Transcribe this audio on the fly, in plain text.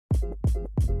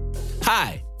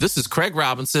Hi, this is Craig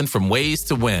Robinson from Ways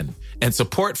to Win, and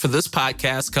support for this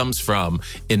podcast comes from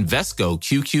Invesco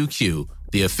QQQ,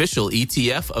 the official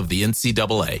ETF of the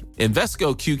NCAA.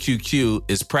 Invesco QQQ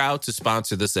is proud to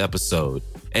sponsor this episode,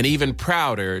 and even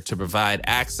prouder to provide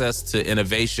access to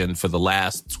innovation for the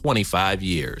last 25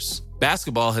 years.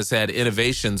 Basketball has had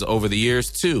innovations over the years,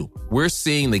 too. We're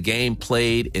seeing the game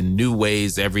played in new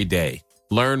ways every day.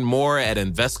 Learn more at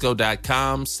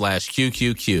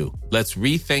Invesco.com/QQQ. Let's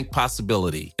rethink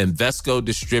possibility. Invesco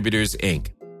Distributors,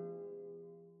 Inc.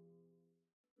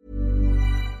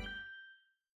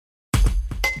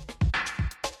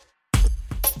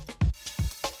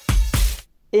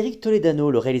 Éric Toledano,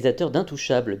 le réalisateur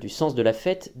d'Intouchables, du Sens de la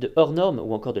fête, de Hors Normes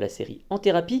ou encore de la série En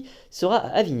thérapie, sera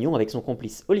à Avignon avec son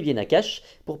complice Olivier Nakache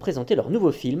pour présenter leur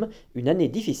nouveau film, Une année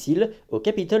difficile, au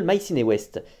Capitole Ciné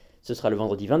West. Ce sera le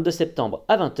vendredi 22 septembre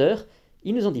à 20h.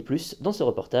 Il nous en dit plus dans ce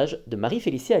reportage de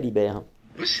Marie-Félicie Alibert.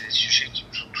 Oui, c'est des sujets qui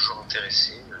me sont toujours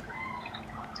intéressés.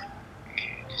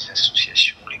 Les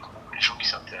associations, les groupes, les gens qui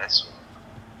s'intéressent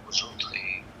aux autres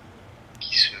et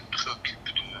qui se préoccupent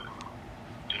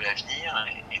de l'avenir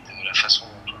et de la façon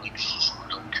dont on existe.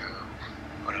 Donc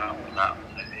voilà, on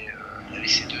avait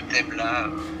ces deux thèmes-là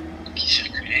qui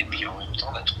circulaient, et puis en même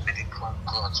temps on a trouvé des points de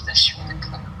coordination, des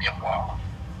points de miroir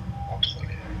entre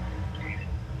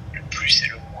le plus et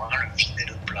le moins, le vide et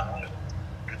le plein,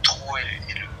 le trop et le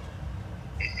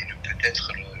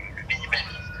peut-être le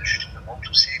minimalisme. Justement,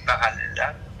 tous ces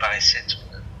parallèles-là nous paraissaient être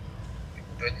une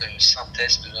bonne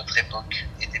synthèse de notre époque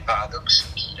et des paradoxes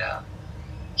qui la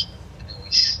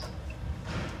nourrissent.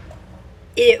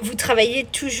 Et vous travaillez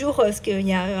toujours, parce qu'il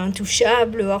y a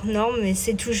Intouchable, Hors Normes, mais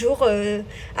c'est toujours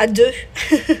à deux.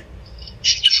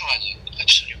 C'est toujours à deux,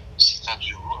 absolument. C'est un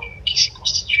duo qui s'est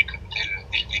constitué comme tel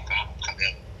dès le départ, à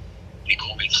travers des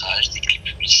courts-métrages, des clips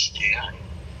publicitaires,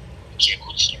 qui a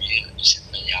continué de cette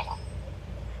manière-là.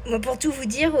 Moi, pour tout vous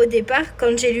dire, au départ,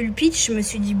 quand j'ai lu le pitch, je me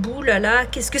suis dit, bouh là là,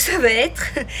 qu'est-ce que ça va être ?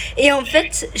 Et en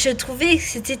fait, je trouvais que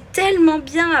c'était tellement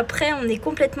bien. Après, on est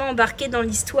complètement embarqué dans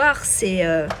l'histoire, c'est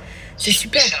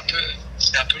super. C'est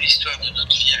un peu l'histoire de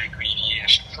notre vie avec Olivier. À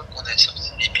chaque fois qu'on a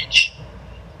sorti des pitchs,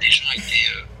 les gens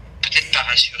étaient peut-être pas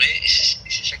rassurés, et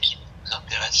c'est ça qui nous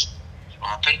intéresse. Je me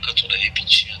rappelle quand on avait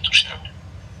pitché Intouchable,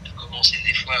 de commencer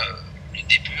des fois le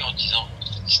début en disant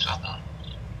l'histoire d'un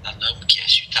homme qui a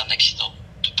suite à un accident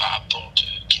de parapente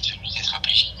qui est devenu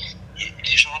tétraplégique. Et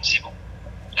les gens disaient, bon,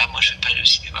 là moi je vais pas aller au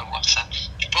cinéma voir ça.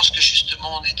 Je pense que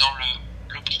justement on est dans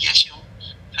l'obligation,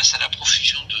 face à la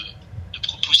profusion de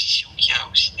propositions qu'il y a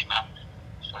au cinéma,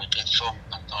 sur les plateformes,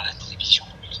 maintenant à la télévision,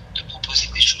 de proposer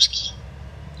des choses qui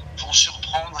vont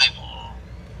surprendre et vont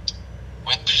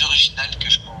être plus originales que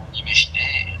ce qu'on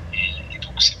imaginait. Et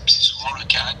donc c'est souvent le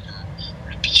cas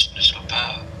que le pitch ne soit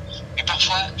pas... Mais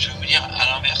parfois, je veux vous dire, à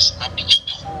l'inverse, un pitch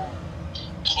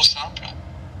trop simple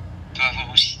peut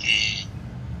avoir aussi des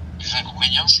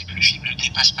inconvénients, c'est que le film ne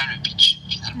dépasse pas le pitch.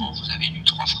 Finalement, vous avez lu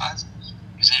 3 phrases,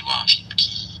 vous allez voir un film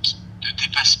qui ne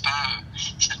dépasse pas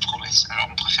cette promesse. Alors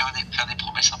on préfère faire des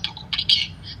promesses un peu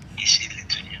compliquées et essayer de les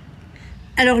tenir.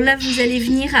 Alors là, vous allez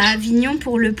venir à Avignon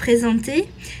pour le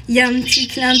présenter. Il y a un petit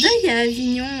clin d'œil à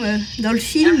Avignon dans le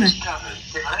film.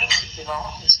 C'est vrai, c'est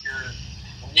marrant parce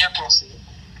qu'on y a pensé.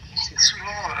 C'est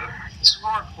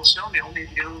souvent inconscient, mais on est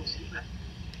visible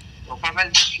dans pas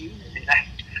mal de films. Et là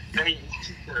il y a un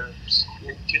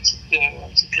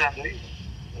petit clin d'œil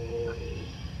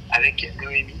avec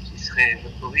Noémie qui serait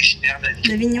originaire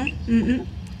d'Avignon. Mm-hmm.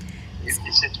 Et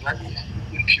cette vague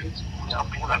de pieux qui est un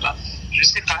pont là-bas. Je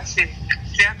sais pas, c'est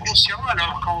inconscient.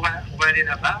 Alors quand on va aller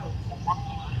là-bas,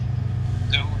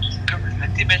 comme la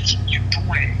thématique du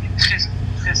pont est très,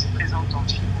 très présente dans le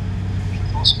film, je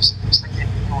pense que c'est pour ça qu'il y a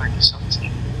des ponts à être sortis.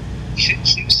 C'est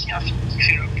aussi un film qui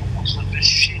fait le pont entre deux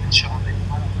sujets sur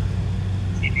l'environnement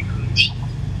et l'écologie.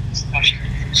 C'est un film qui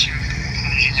fait aussi le pont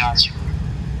entre les générations.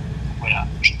 Voilà,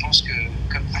 je pense que,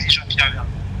 comme disait Jean-Pierre Verne,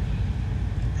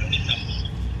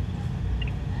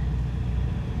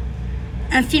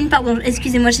 un film, pardon,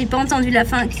 excusez-moi, j'ai pas entendu la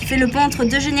fin, qui fait le pont entre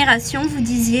 2 générations, vous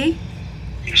disiez.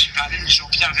 Et je parlais de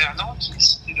Jean-Pierre Vernant, qui est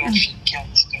cité dans le film, qui est un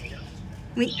historien,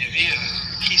 oui. Qui avait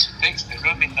écrit ce texte,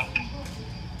 L'homme est un pont.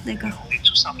 D'accord. On est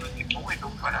tous un peu des ponts, et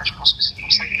donc voilà, je pense que c'est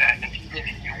pour ça que la ville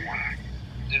d'Avignon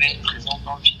devait être présente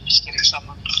dans le film, puisqu'elle est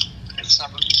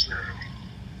symbolise,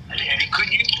 elle est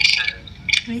connue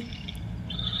oui.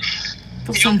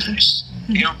 Pour et, en plus,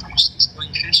 qu'est-ce qu'on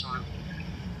y fait sur le pont ?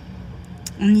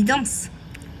 On y danse.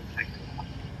 Exactement.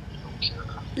 Donc,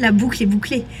 la boucle est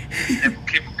bouclée. La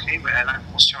boucle est bouclée, voilà,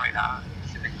 l'inconscient est là,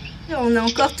 c'est magnifique. On a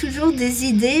encore toujours des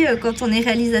idées quand on est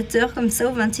réalisateur comme ça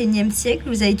au XXIe siècle.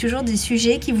 Vous avez toujours des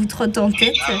sujets qui vous trottent en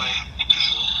tête. Ah ouais,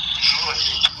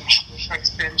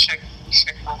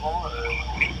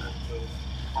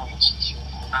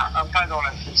 pas dans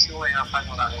la fiction et un pas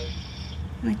dans la réalité.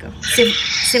 D'accord.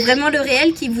 C'est vraiment le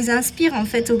réel qui vous inspire en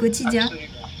fait au quotidien.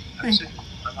 Absolument.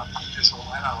 Un article de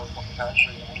journal, un reportage.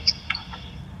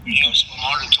 Et en ce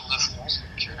moment, le Tour de France,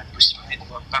 donc la possibilité de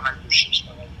voir pas mal de choses,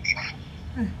 pas mal de gens.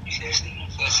 C'est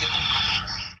assez bon.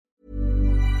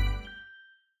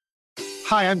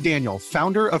 Hi, I'm Daniel,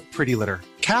 founder of Pretty Litter.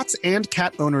 Cats and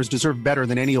cat owners deserve better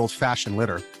than any old-fashioned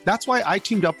litter. That's why I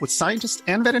teamed up with scientists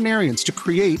and veterinarians to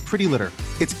create Pretty Litter.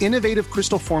 Its innovative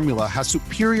crystal formula has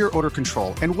superior odor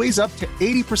control and weighs up to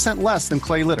 80% less than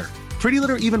clay litter. Pretty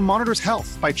Litter even monitors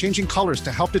health by changing colors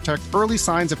to help detect early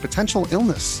signs of potential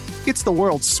illness. It's the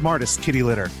world's smartest kitty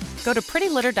litter. Go to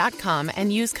prettylitter.com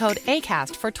and use code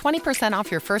ACAST for 20%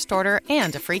 off your first order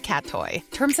and a free cat toy.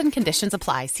 Terms and conditions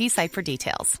apply. See site for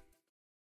details.